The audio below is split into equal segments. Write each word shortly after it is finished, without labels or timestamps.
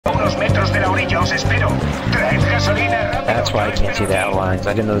ya os espero. Traed gasolina rápido. That's why I can't see the outlines.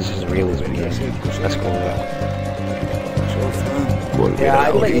 I didn't know this was a realism game. That's cool Volver a la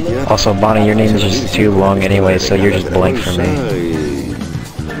orilla. though. Also, Bonnie, your name is just too long anyway, so you're just blank for me.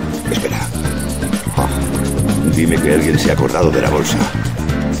 Espera. Dime que alguien se ha acordado de la bolsa.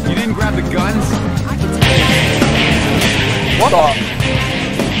 You didn't grab the guns? What the?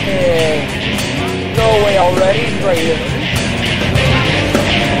 No way already? Right here.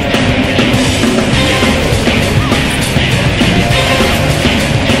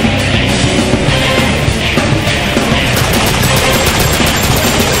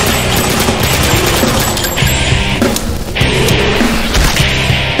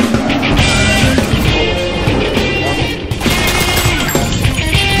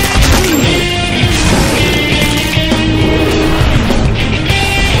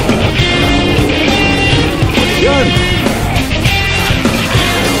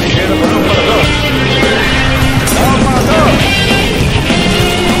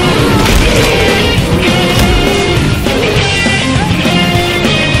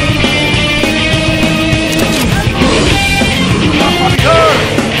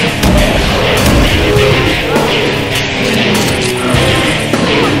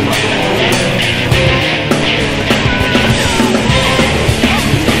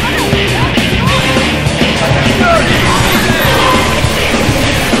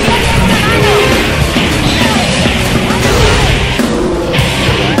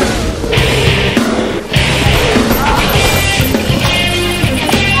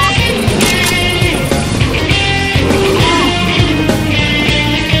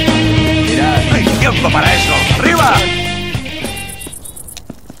 ¡Para eso! ¡Arriba!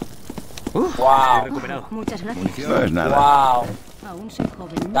 Wow. Muchas gracias. No es nada. Wow. Aún soy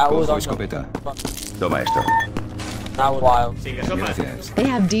joven. That was Cojo awesome. escopeta. Toma esto. That was wild. Gracias. They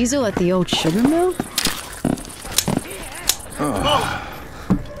have diesel at the old sugar mill?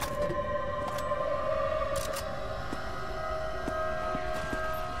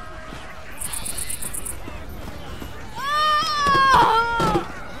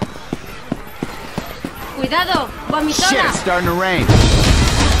 Cuidado, Shit, vomitona. it's starting to rain.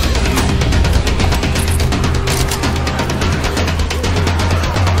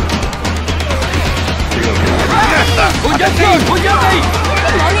 ¡Un yeti!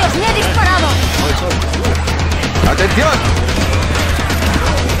 ¡Demonios, me ha disparado! ¡Atención!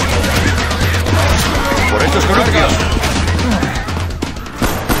 ¡Por estos columpios!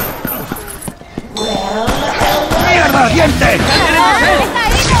 ¡Mierda, diente!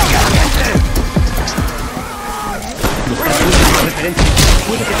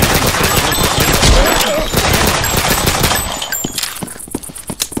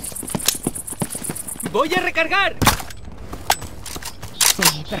 ¡Voy a recargar!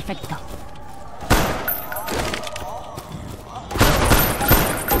 Sí, perfecto.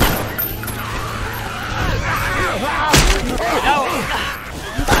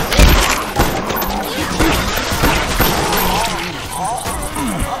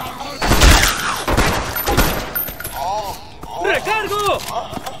 ¡Recargo!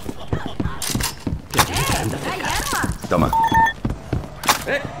 Toma.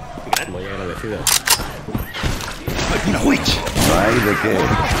 Muy agradecido. ¡Una witch! No hay de qué.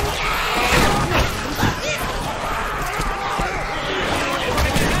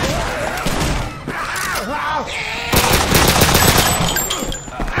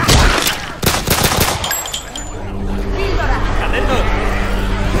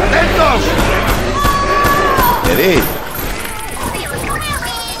 ¡Atentos! Edith.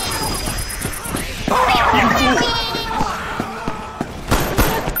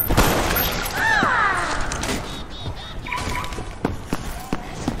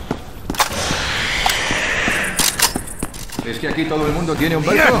 ¿Es que aquí todo el mundo tiene un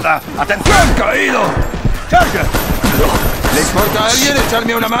barco? ¡Mierda! ¡Atención, caído! ¡Charger! ¿Le importa a alguien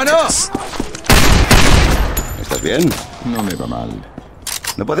echarme una mano? ¿Estás bien? No me va mal.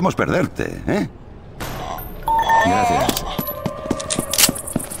 No podemos perderte, ¿eh? Gracias.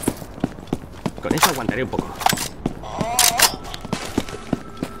 Con eso aguantaré un poco.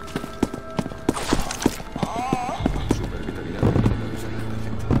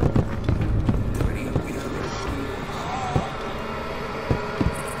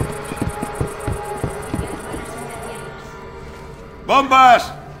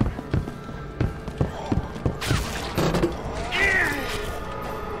 ¡Bombas!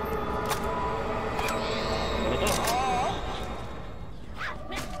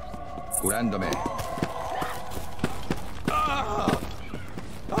 Curándome.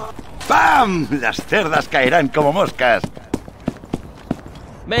 ¡Bam! Las cerdas caerán como moscas.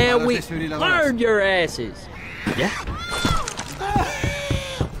 Man, we desfibriladores. learned your asses. Yeah?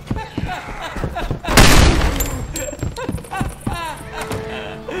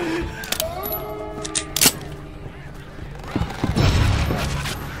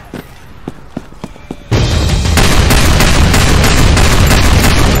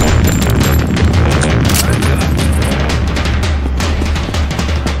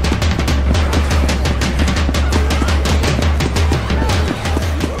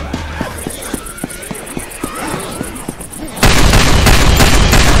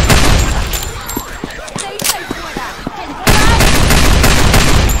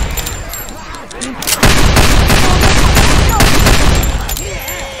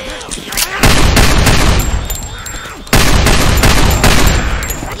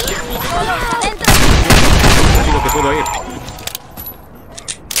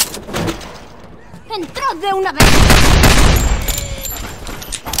 ¡Entrad de una vez!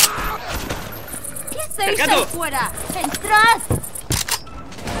 ¿Qué hacéis ¡Cercado! ahí fuera? ¡Entrad!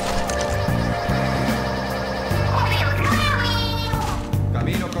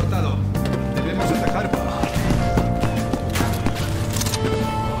 Camino cortado. Debemos atacar.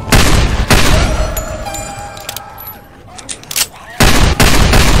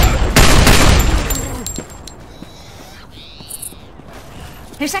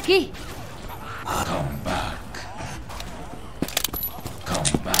 ¡Es aquí!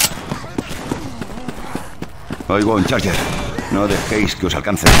 Oigo un charger. No dejéis que os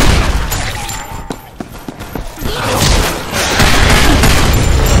alcance.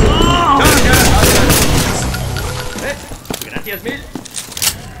 Gracias mil.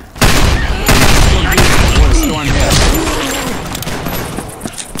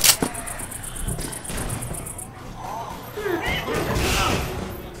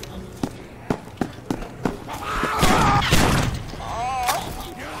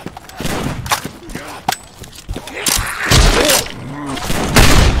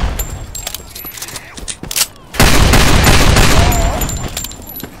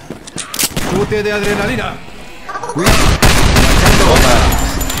 Chute de adrenalina.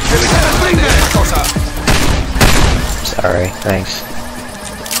 Sorry, thanks.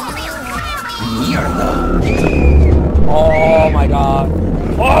 Oh my god.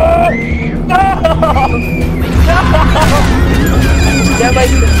 Oh! No! That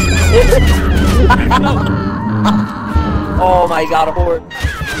might Oh my god, abort.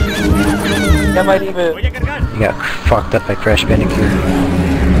 That might even... Voy a cargar. You got fucked up by Crash Bandicoot.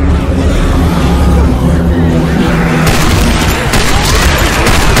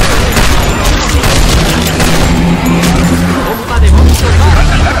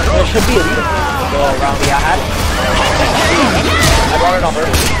 There should be a leader to go around me. I had it. I brought it on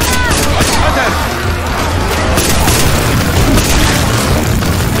earth.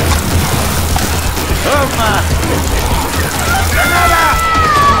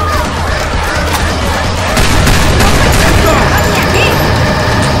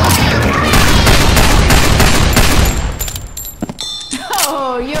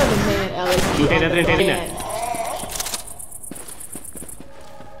 Oh, you're the man, Ellis. Chute de adrenalina.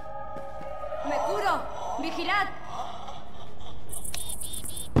 ¡Me curo! ¡Vigilad!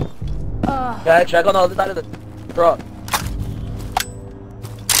 Yeah, check on the other side of the truck.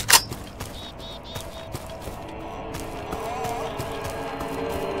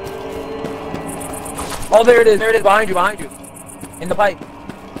 Oh, there it is, behind you, in the pipe,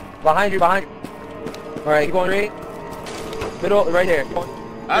 behind you. All right, keep going straight, middle, right there. Keep going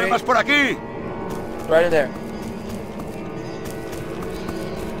straight. ¡Armas por aquí! Right in there.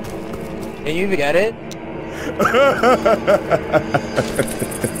 Can you even get it?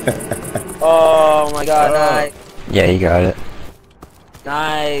 Oh my god, nice. Yeah, you got it.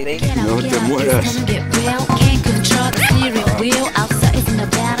 Nice. Thank you. No te mueras.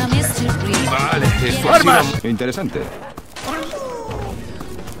 Vale, esto ha sido... Interesante.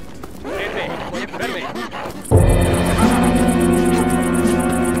 Voy a curarme.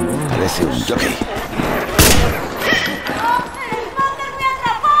 Parece un jockey.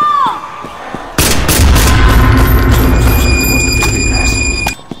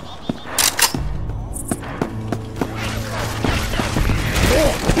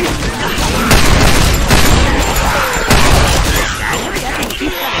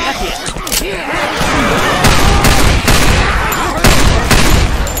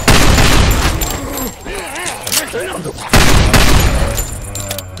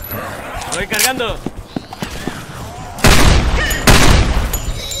 Voy cargando.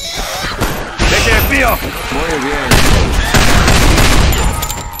 ¡Ese es mío! Muy bien.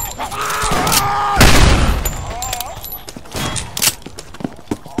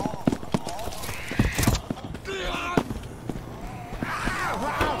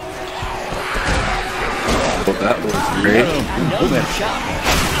 Great.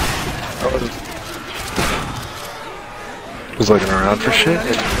 Was looking around for shit,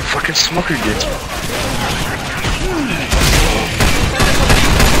 and fucking smoker gets me.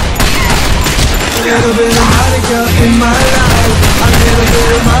 A little bit of Monica in my life. A little bit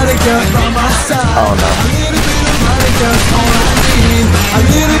of Monica by my side. Oh no. A little bit of Monica's all I need. A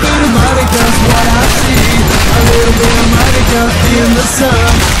little bit of Monica's what I see. A little bit of Monica in the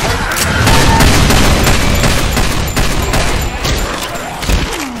sun.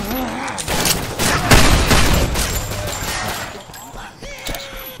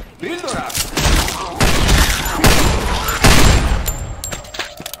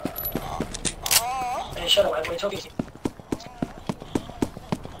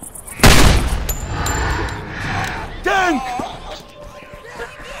 Tank!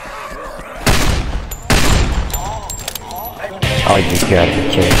 Oh, you gotta be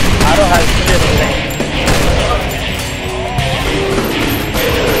kidding. I don't have shit in there.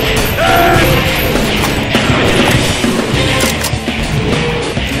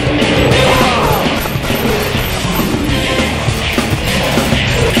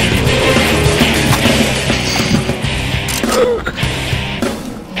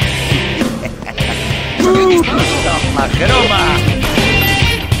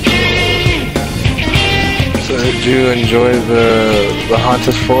 So did you enjoy the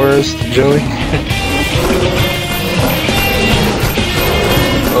haunted forest, Joey?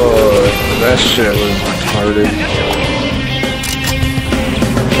 Oh, that shit was retarded.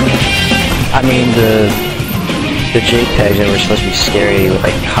 I mean, the JPEGs that were supposed to be scary with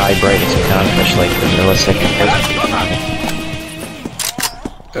like high brightness and contrast, like the millisecond.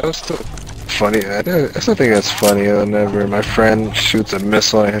 That was still funny. I still think that's funny. Whenever my friend shoots a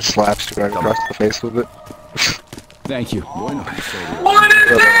missile and slaps you right across the face with it. Thank you. That's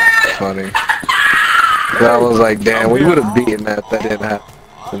funny. That was like, damn, we would have beaten that. That didn't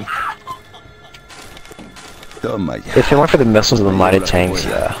happen. Toma ya. If it weren't for the missiles of the mighty tanks,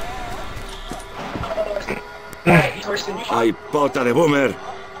 yeah. ¡Ay, pota de boomer!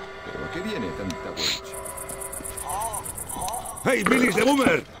 ¿Pero a qué viene tanta vuelta? ¡Hey, milis de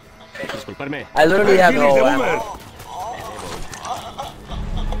boomer! Disculparme. I literally have ¡Milis de no boomer! ammo.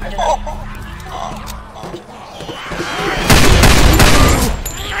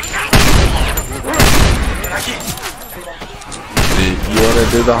 You wanna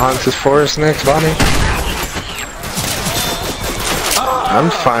do the haunted forest next, Bonnie? I'm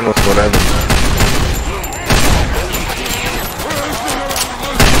fine with whatever.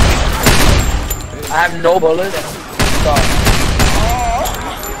 I have no bullets. Stop.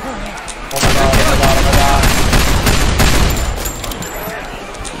 Oh my god, oh my god, oh my god.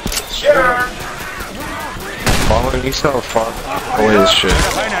 Sure. Bonnie, you so far away this shit.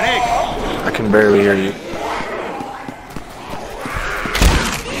 I can barely hear you.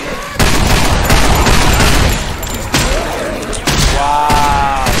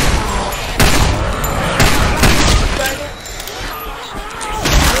 Wow.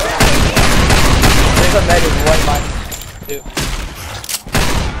 There's a medic right by me, too.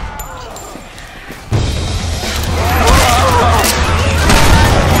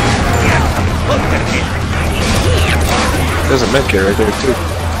 There's a medkit right there too.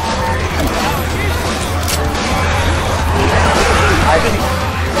 I think.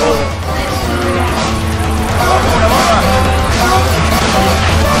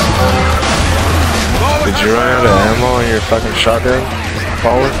 Did you run out of ammo on your fucking shotgun?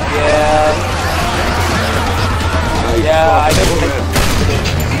 Forward? Yeah. Yeah, I don't think.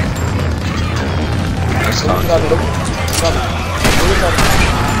 That's not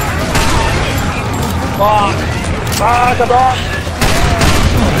Come on. I'm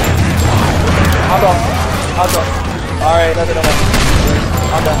done. Alright, that's enough.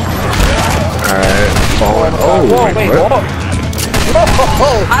 I'm done. Alright, falling. Oh, whoa, wait, what? hold on.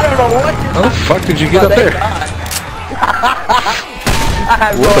 Whoa, I don't know what. How the fuck did you get up there? I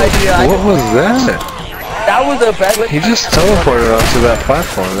have no idea. What was that? That was a bad. He just teleported onto that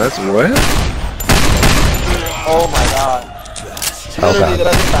platform. That's what? Oh my god. Literally the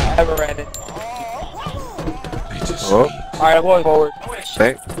best I ever ran it. Oh, Alright, I'm going forward.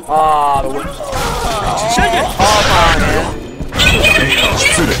 thank. Ah, the wind. Oh man.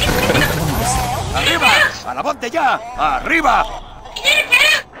 ¡Arriba! ¡A la monte ya! ¡Arriba!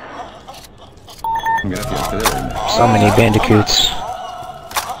 Gracias, te debo. So many bandicoots.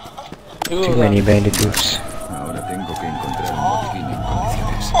 Two Too of many them. bandicoots. Ahora tengo que encontrar un botiquín en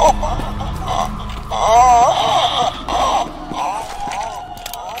condiciones.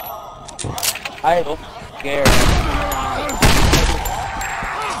 I don't care.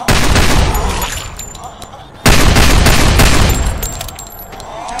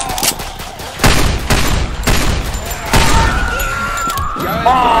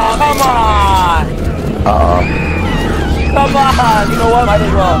 Oh, come on! Uh-oh. Come on! You know what? Might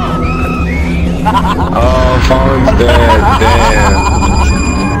as well. Oh, Fallen's dead. Damn.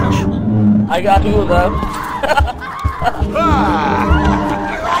 I got 2 of them.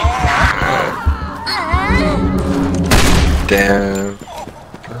 Damn.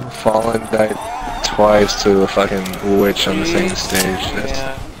 Fallen died twice to a fucking witch on the same stage. That's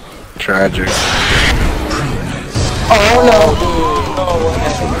tragic. Oh no!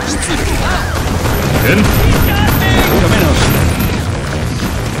 Uno menos.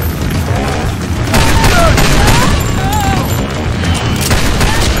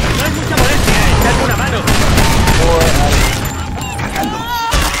 No hay mucha molestia, echadme una mano.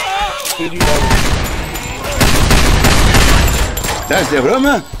 ¿Estás de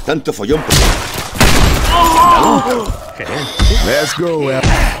broma? Tanto follón. Let's go.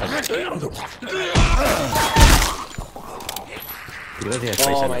 Gracias, Oh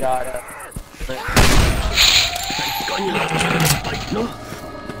paisano. my god.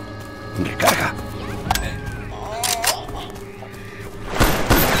 Recarga.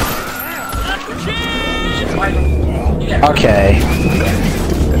 Okay.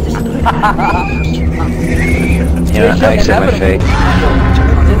 Yeah, I accept my fate.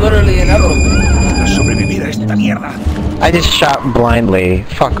 It's literally inevitable. Sobrevivir a esta mierda. I just shot blindly.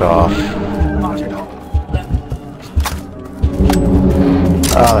 Fuck off.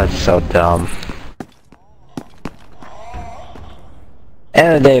 Oh, that's so dumb.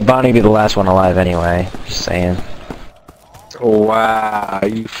 End of the day, Bonnie be the last one alive anyway. Just saying. Wow,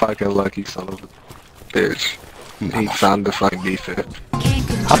 you fucking lucky son of a bitch. He found the fucking defense.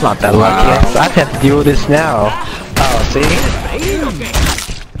 I'm not that lucky. I have to deal with this now. Oh, see?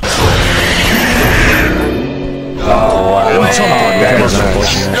 Oh, wow. That is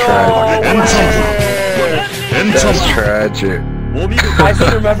unfortunate. That's tragic. I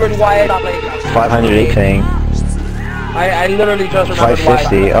just remembered why I got like 508 thing. I literally just remembered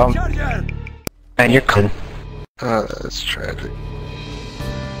 550. why. And you're good. Oh, that's tragic.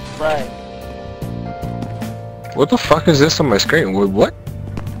 Right. What the fuck is this on my screen? What?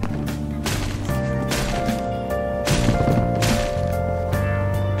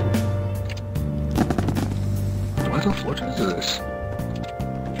 What is this?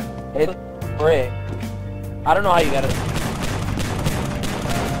 It's great. I don't know how you got it.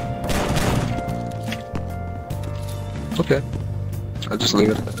 Okay. I'll just leave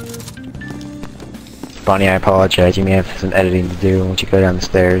it at that. Bonnie, I apologize. You may have some editing to do once you go down the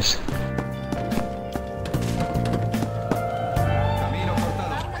stairs.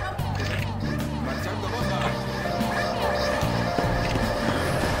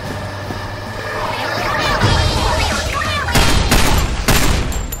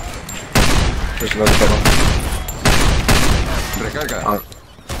 There's another pedal. Recarga.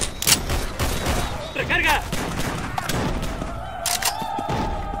 ¡Recarga!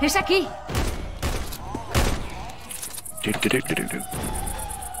 Es aquí.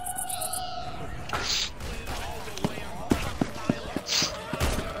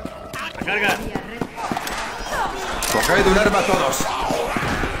 ¡Recarga! Coged un arma todos.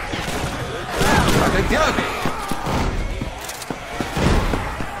 ¡Atención!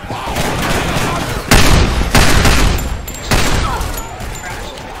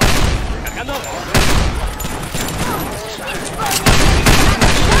 ¡Cargando!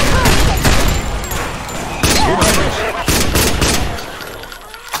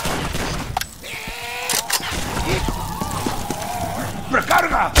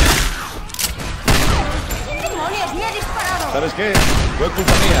 ¡Recarga! ¡Demonios! ¡Me ha disparado! ¿Sabes qué? Fue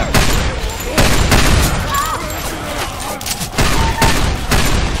culpa mía.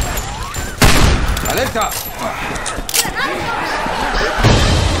 ¡Alerta!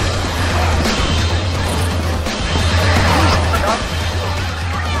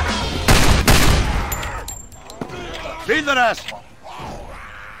 ¡Píldoras!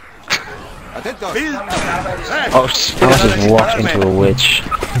 ¡Atentos! Oh, I just walked into a witch.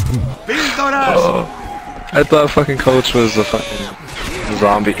 ¡Píldoras! I thought fucking Coach was a fucking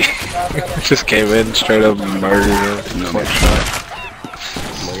zombie. Just came in, straight up murdered him. One shot.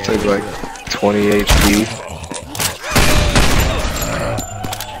 Took like 20 HP.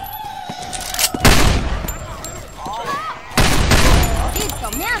 ¡Listo!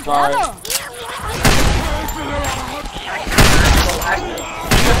 ¡Me has dado!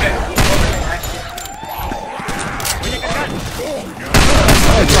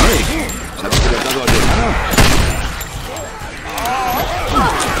 ¿Sabes que le has dado a tu hermano?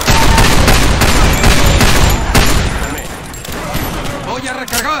 ¡Voy a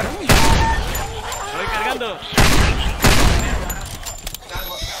recargar! ¡Estoy cargando!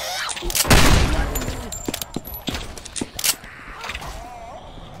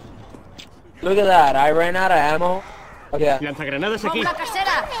 Look at that. I ran out of ammo. Okay. Lanzagranadas aquí. Bomba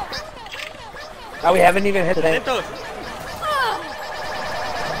casera. Oh, we haven't even hit the tank. Atentos.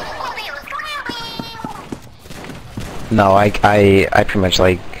 No, I pretty much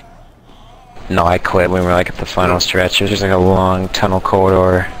like... No, I quit when we were like at the final stretch. It was just like a long tunnel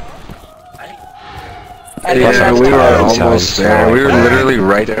corridor. Yeah, we were almost there. We were literally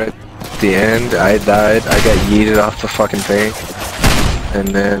right there at the end. I died. I got yeeted off the fucking thing. And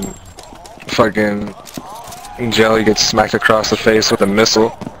then... fucking... Jelly gets smacked across the face with a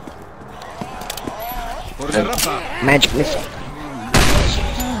missile. And, Magic missile.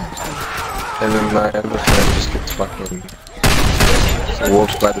 and then my other friend just gets fucking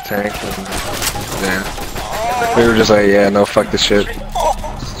whooped by the tank. And, yeah. We were just like, yeah, no, fuck this shit.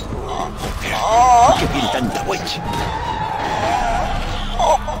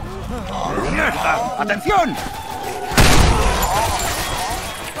 ¡Atención!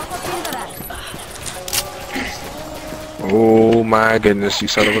 Oh my goodness, you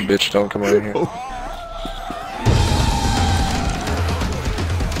son of a bitch, don't come over here.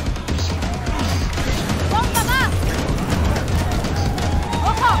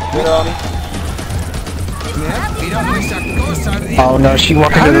 Oh no, she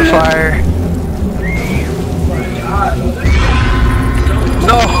walked into the fire.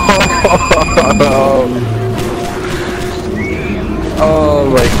 No! Oh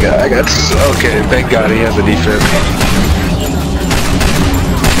my god, I got okay, thank god he has a defense.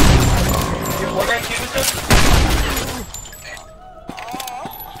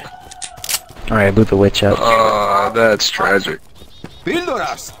 Alright, boot the witch up. Oh, that's tragic.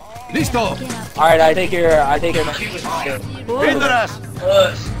 ¡Píldoras! ¡Listo! Alright, I take your ¡Píldoras!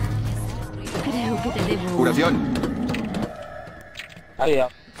 Creo que te debo. Curación. Oh, yeah.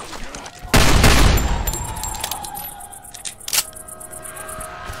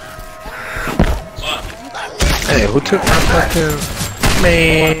 Hey, who took my fucking...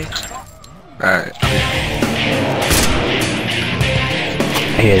 Man. Alright.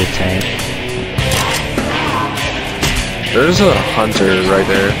 I hit a tank. There's a hunter right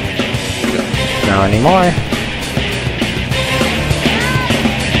there. Not anymore.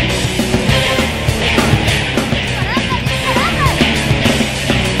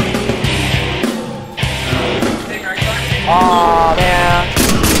 Aw, man.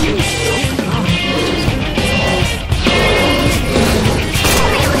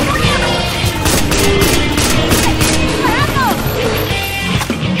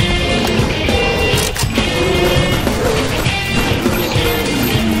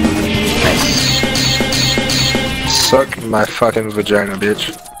 Suck my fucking vagina,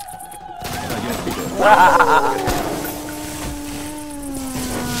 bitch.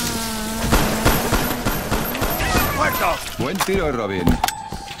 Buen tiro, Robin.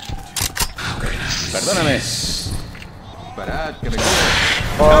 Perdóname. Parad, que me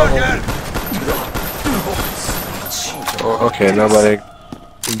Oh, okay, nobody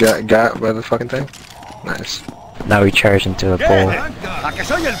got by the fucking thing? Nice. Now we charge into the pole. ¡A que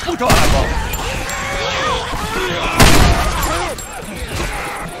soy el puto amo!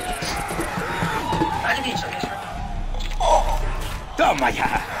 ¡Toma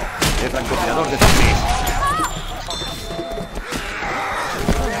ya! ¡El francotirador de zombies!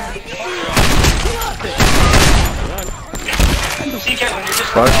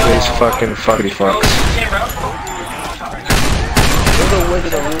 Fuck these fucking fuckity fucks.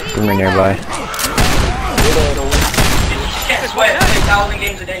 Bring me nearby.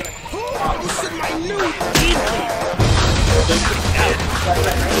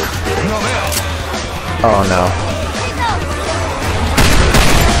 Oh no.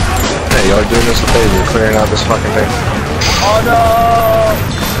 Hey, y'all doing us a favor, clearing out this fucking thing. Oh no!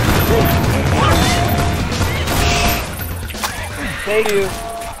 Thank you.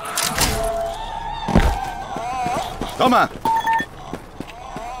 ¡Toma!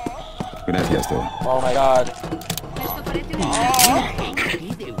 Gracias, tú. Oh my god.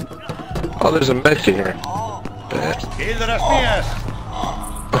 Oh, there's a medkit here. ¡Píldoras mías!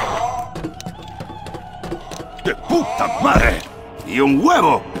 ¡De puta madre! ¡Y un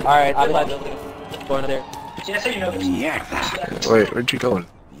huevo! Alright, I'm going there. ¡Mierda! Wait, where'd you go?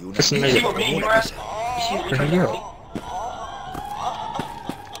 This nigga. Where'd he go?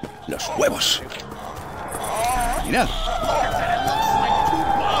 ¡Los huevos! ¡Mirad!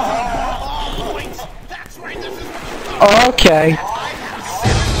 Okay.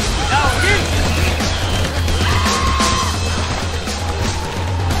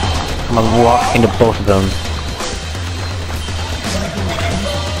 I'm gonna walk into both of them.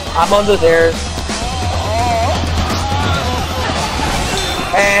 I'm on the stairs.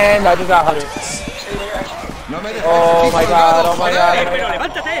 And I just got 100. Oh my god, oh my god, oh my Pero god.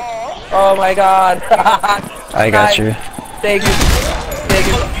 levántate. Oh my god. I got you. Thank you. Thank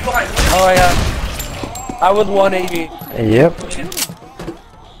you. Oh my god. I was 1 HP. Yep.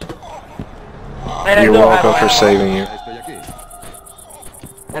 And I You're still have welcome no for ammo. saving you.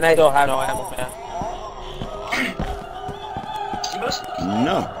 And I don't have no ammo, man.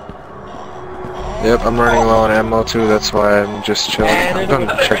 No. Yep, I'm running low on ammo too, that's why I'm just chilling. I'm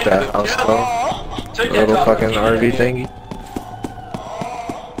gonna check that house though. The little fucking RV thingy.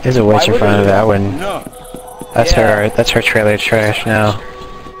 There's a witch in front of that one. No. That's her trailer trash now.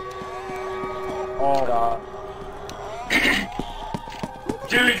 Oh god.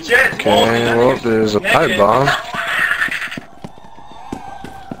 Okay, well, there's a pipe bomb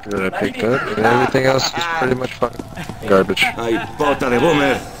that I picked up, and everything else is pretty much fucking garbage. Hay pota de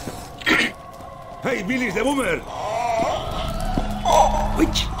boomer. Hey, Billy's de boomer.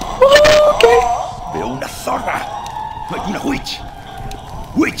 Witch. Veo una zorra. Hay una witch.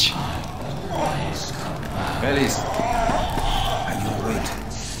 Witch. Feliz. I know, wait.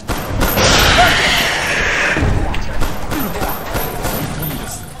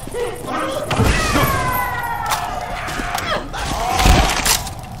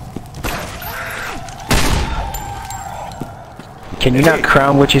 Can you not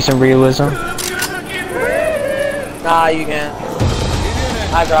crown witches in realism? Nah, you can't.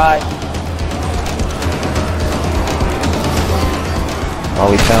 I tried. Oh,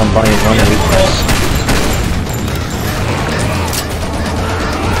 we found Bonnie's one weakness.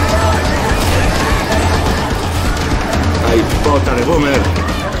 Hay pota de boomer.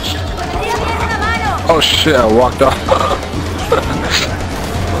 Oh shit, I walked off.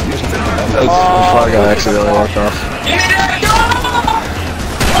 That's fuck, I accidentally walked off.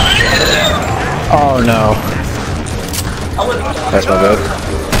 Oh no. That's my bad.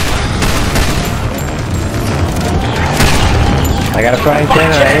 I got a frying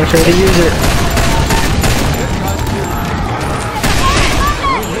pan and I ain't afraid to use it.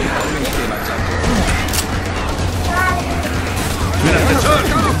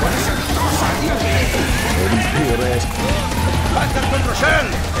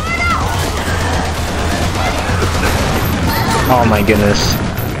 Oh my goodness.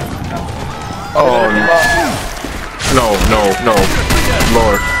 Oh no, no, no.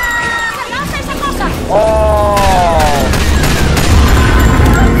 Lord.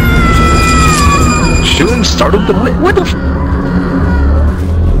 Shooting startled the what the f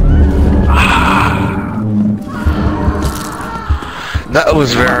That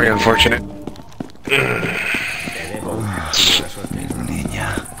was very unfortunate.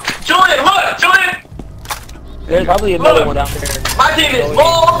 Julian, look! Julian! There's probably another one out there. My team is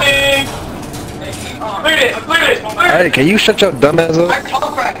moving! Look at this, look at this, look at Hey, can you shut your dumb ass up? I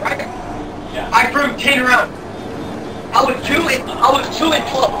call crack, right? I threw 10 rounds. I was 2 and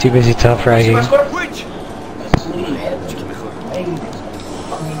 12. Too busy tough fragging. Witch.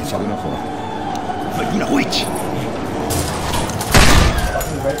 Hay una witch.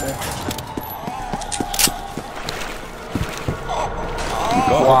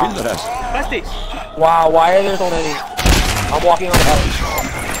 Wow, why are there so many? I'm walking on the pipe.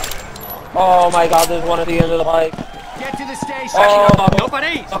 Oh my god, there's one at the end of the pipe. Get to the station. Oh, No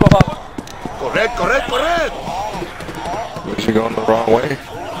paréis. Corred, corred, corred. Was you going the wrong way?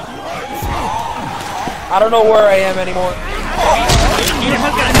 I don't know where I am anymore.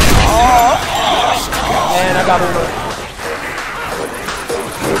 And I got boomer.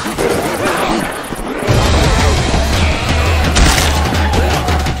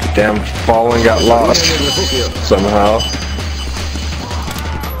 Damn, fallen got lost somehow.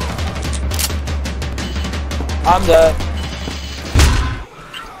 I'm dead.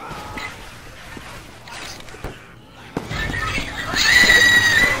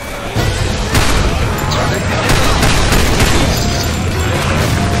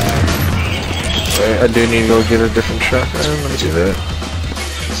 I do need to go get a different shotgun. Let me do that.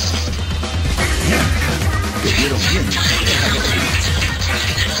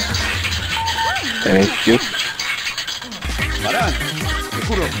 Thank you.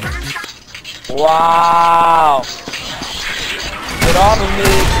 Wow. Get off of me.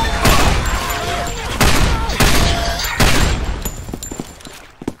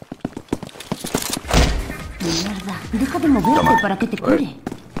 Mierda, deja de moverte para que te cure.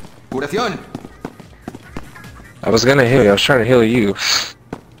 Curación. I was gonna heal you. I was trying to heal you.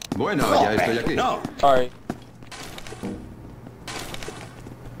 Bueno, ya estoy aquí. No. Sorry.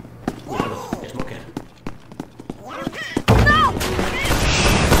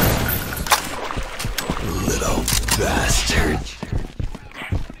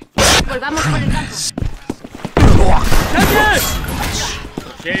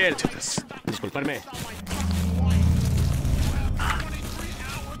 Shit. Disculparme.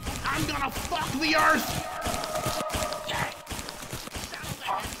 I'm gonna fuck the earth!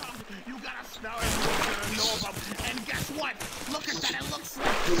 You gotta smell it, know about, and guess what? Look at that, it looks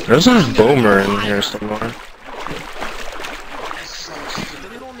like... There's a boomer in here somewhere.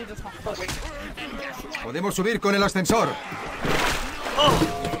 Podemos subir con el ascensor.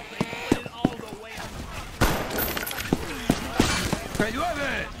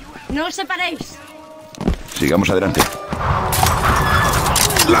 No os separéis. Sigamos adelante.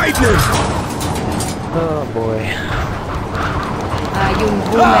 Lightning! Oh boy. Hay un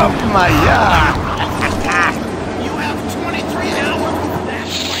boomer. Toma ya! You have 23 hours.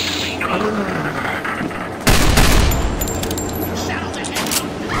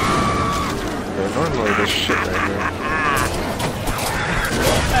 Normally this shit right here.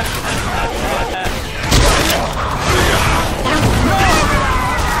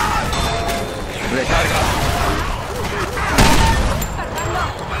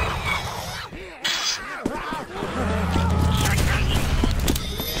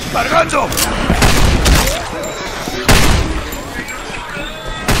 ¡Cargando!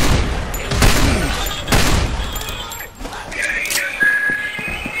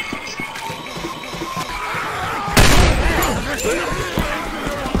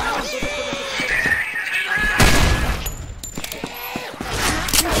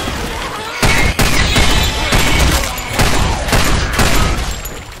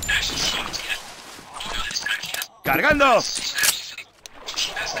 ¡Cargando!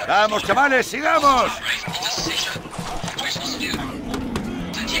 ¡Vamos, chavales, sigamos!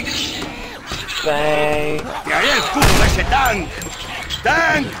 Bang. ¡Que hay el culo de ese tank!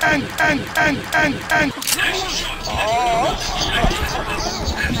 ¡Tank, tank, tank, tank, tank, tank!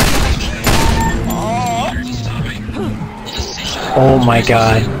 Oh my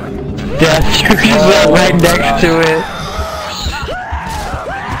god. Death is right next to it.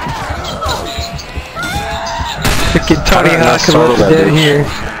 Freaking Tony Hawk is what's dead here.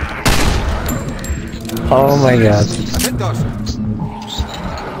 Oh my god.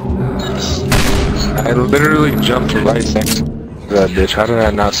 I literally jumped right next to that bitch. How did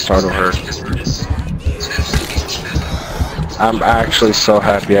I not startle her? I'm actually so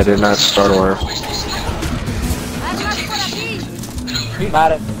happy I did not startle her. You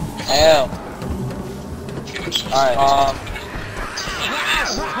mad as hell. Alright,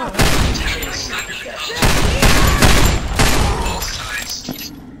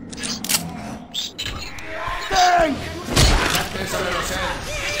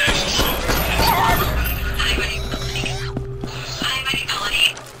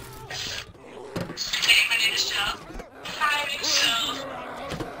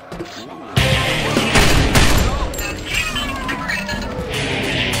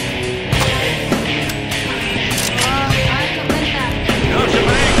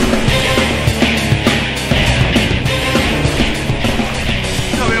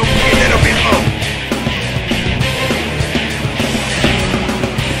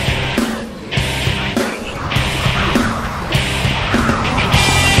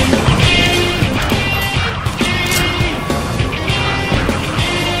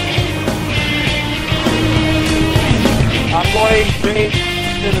 I'm going straight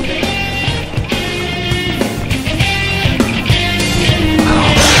to the base.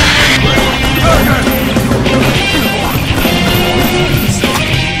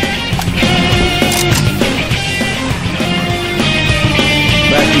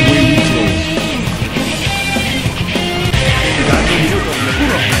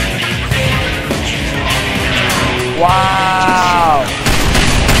 Wow!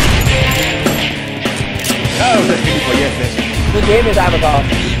 Good game is Avatar.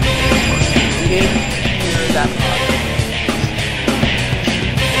 Good game is Avatar.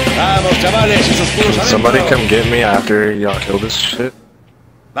 Vamos, chavales, esos culos adentro. Somebody come get me after y'all kill this shit.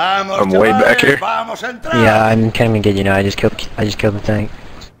 Vamos, I'm way chavales, back here. Vamos a entrar. Yeah, I'm coming to get you now. I just killed the tank.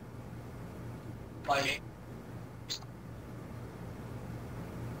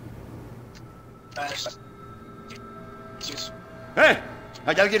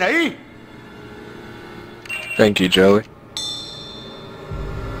 ¿Hay alguien ahí? Thank you, Joey.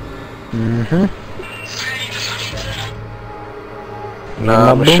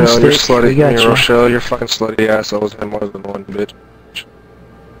 Nah, My Michelle, you're boomstick, slutty. we got you. Rochelle, you're fucking slutty assholes and more than one, bitch.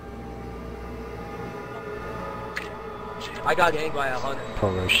 I got ganked by 100.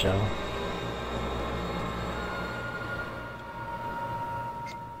 Poor Rochelle.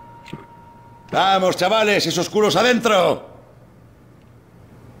 Vamos, chavales, esos culos adentro.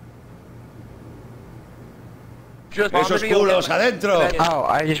 just Esos culos adentro. Oh,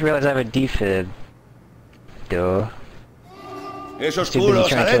 I just realized I have a defib. Duh. Esos Too busy culos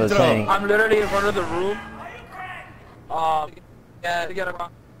trying to kill the adentro. tank. I'm literally in front of the room. Yeah, get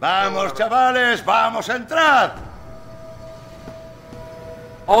across. Vamos, chavales, vamos a entrar.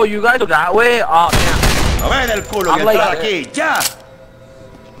 Oh, you guys go that way? Oh, man. Moved el culo y I'm like- entrad aquí, ya.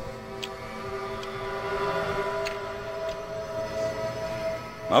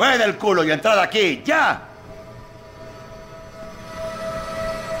 Moved el culo y entrad aquí, ya.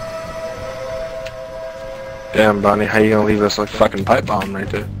 Damn, Bonnie, how you gonna leave us like fucking pipe bomb right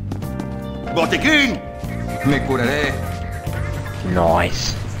there? Botiquín. Me curaré.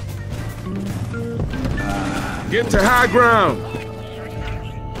 Nice. Get to high ground.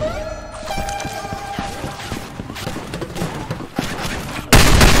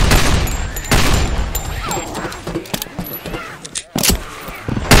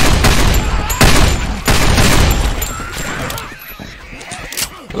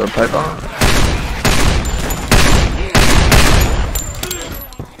 Is there a pipe bomb?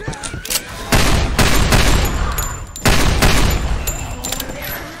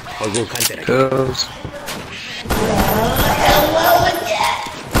 Algún hunter aquí. Kills.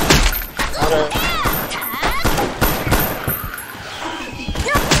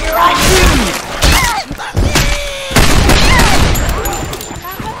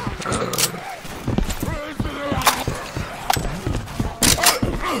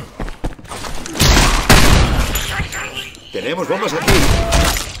 Tenemos bombas aquí.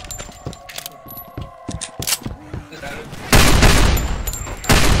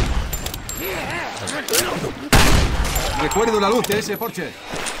 Recuerdo la luz de ese porche.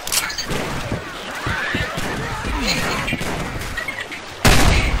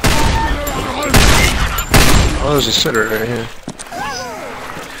 Oh, there's a sitter right here.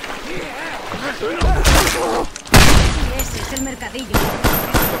 Ese es el mercadillo.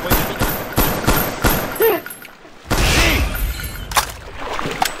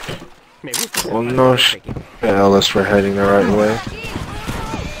 Me gusta. Well, no shit. Yeah, unless we're heading the right way.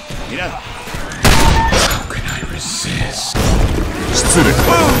 Mirad.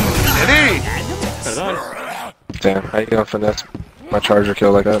 Perdón. Damn, how you gonna finesse my charger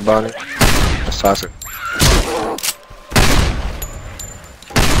kill like that, Bonnie? That's toxic.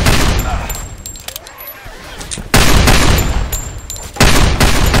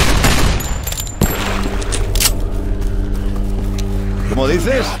 ¿Cómo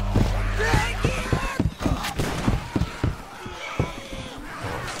dices?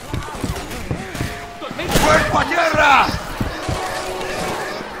 ¡Cuerpo a tierra!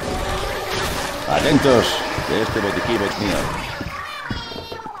 Atentos, que este botiquín es mío.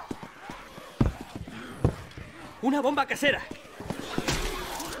 ¡Una bomba casera!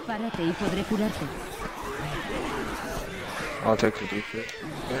 Párate y podré curarte. I'll take the defense.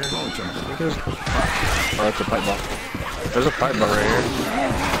 Oh, that's a pipe bomb. There's a pipe bomb right here.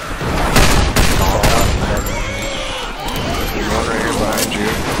 There's one right here behind you.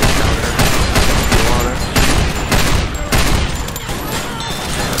 You want it?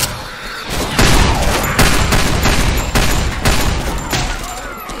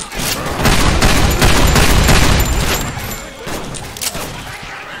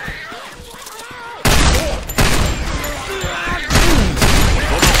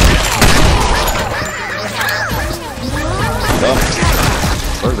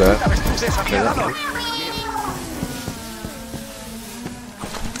 Where's that?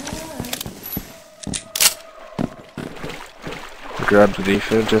 Grab the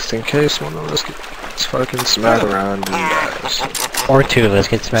defib just in case one of us gets fucking smacked around and dies. Or two of us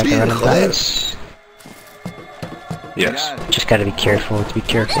get smacked around and dies. Yes. Just gotta be careful to be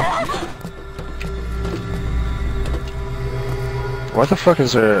careful. What the fuck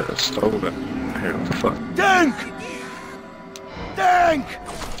is there a stove in here? What the fuck? ¡Tank! ¡Tank!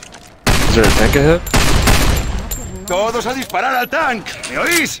 Is there a tank ahead? ¡Todos a disparar al tank! ¿Me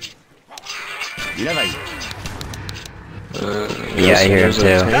oís? Mirad ahí. Yeah, I hear him there's a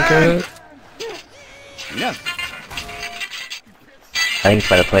too. tank ahead? Mirad. I think it's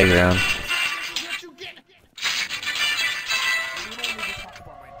by the playground.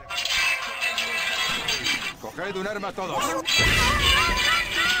 Coged un arma todos.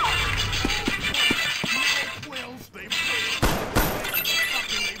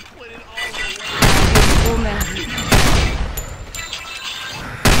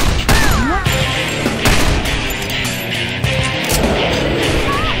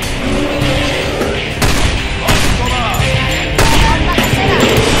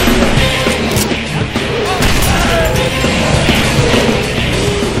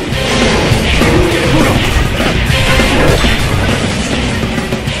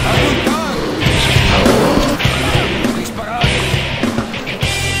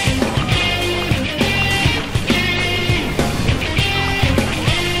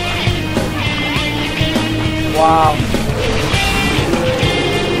 Wow.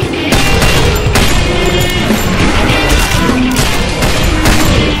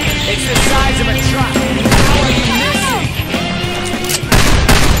 It's the size of a truck. How are you missing?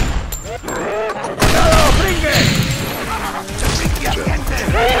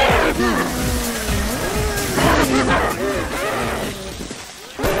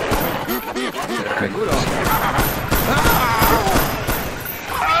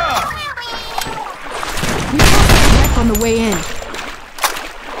 On the way in.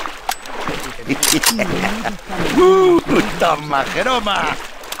 Toma, Jeroma.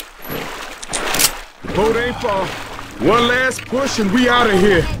 Boat ain't far. One last push and we out of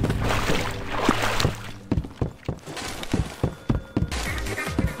here.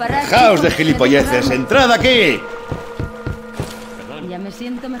 Dejaos de gilipolleces, entrad aquí. ¿Ya me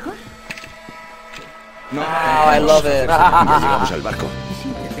siento mejor? No, I love it. llegamos al barco.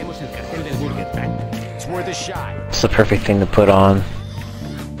 It's the perfect thing to put on.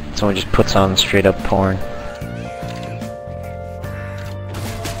 Someone just puts on straight up porn.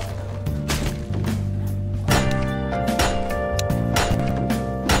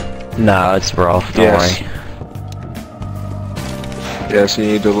 No, it's Rolf, don't worry. Yes, you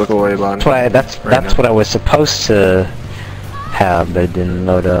need to look away, Bonnie. That's what I was supposed to have, but it didn't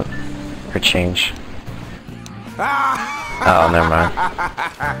load up or change. Oh, never mind.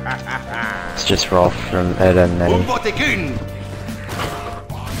 It's just Rolf from Ed and Un Eddie. botiquín.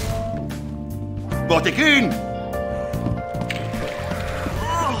 Botiquín.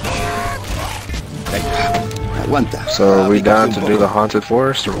 Venga, aguanta. So, we down to do the haunted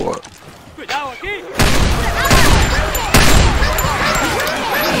forest or what?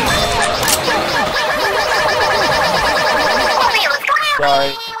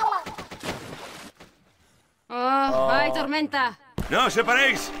 Sorry. Oh, hay tormenta. No os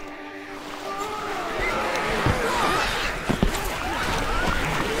separéis.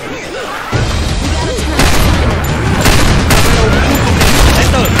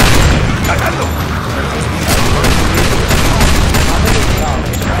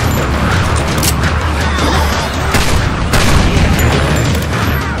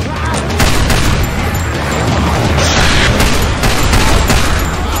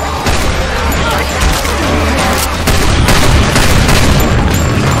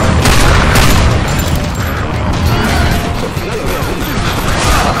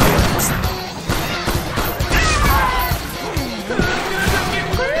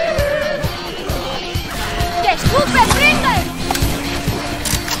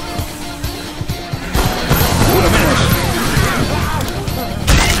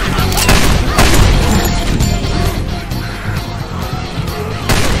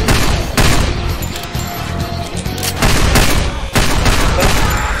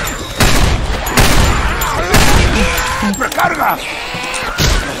 ¡Recarga!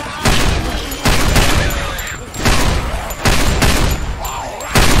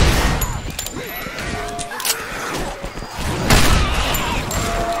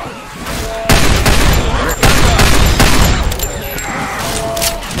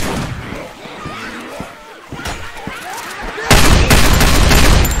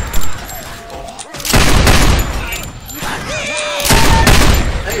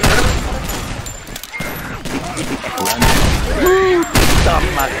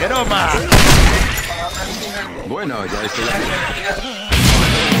 ¡Toma, Jeroma! Bueno, ya estoy aquí.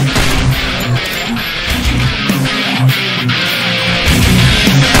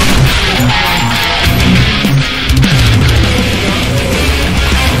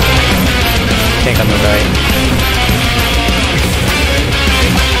 I think on the right.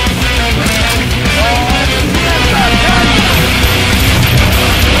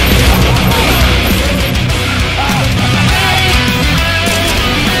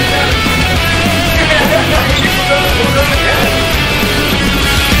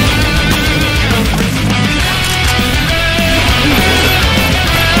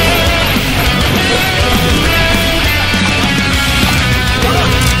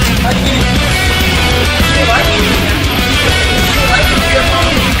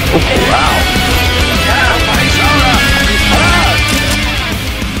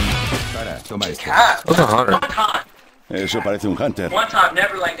 Toma esto. What's a hunter? One time. Eso parece un hunter. One time.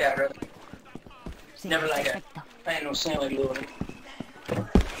 Never like that, really. Never like that. I ain't no sin like little.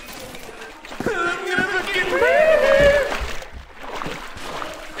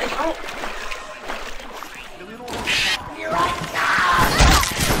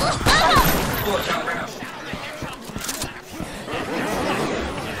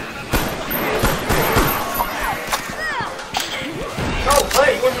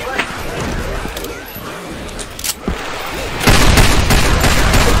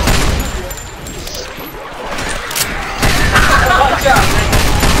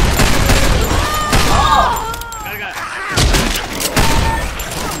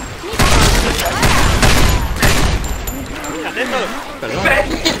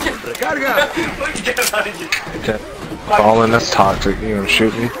 Okay. Fallen, that's toxic. You gonna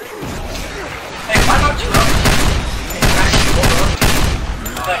shoot me? Hey, why not you up?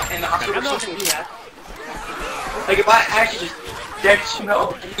 Like, in the hospital or something we had. Like, if I actually just dead you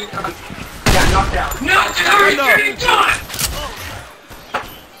know, and you got knocked out. No, dude, you're getting done!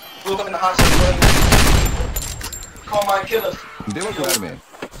 Woke up in the hospital. Call my killers. Debo curarme.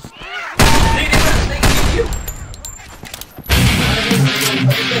 They didn't you.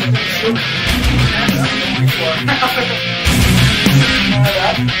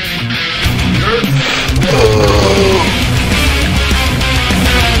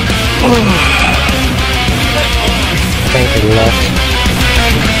 Thank you, left.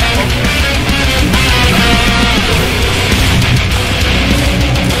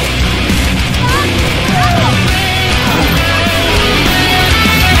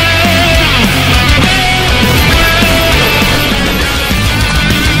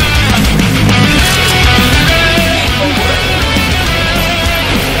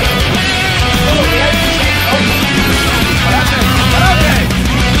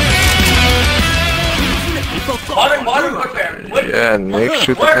 Modern warfare. Yeah, Nick,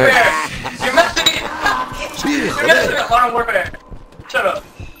 shoot the Warfare. head. You're messing it. You're messing up. Modern warfare. Shut up.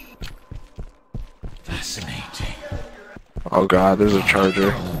 Fascinating. Oh god, there's a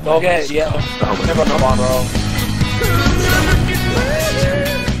charger. Okay, yeah. Oh my Never come on, bro.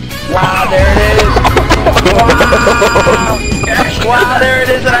 Wow, there it is. Wow. Wow, there it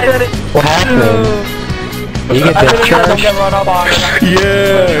is, and I hit it. What happened? You get I that didn't charge? get run up on.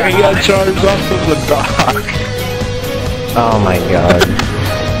 Yeah, he got charged off of the dock. Oh my god.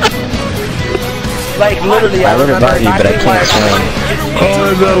 Like, literally, I would have got you, but I can't swim.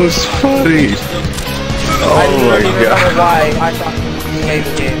 Oh, that was funny. I Oh my didn't even know god. why I thought you made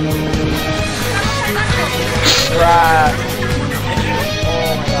the game. Right.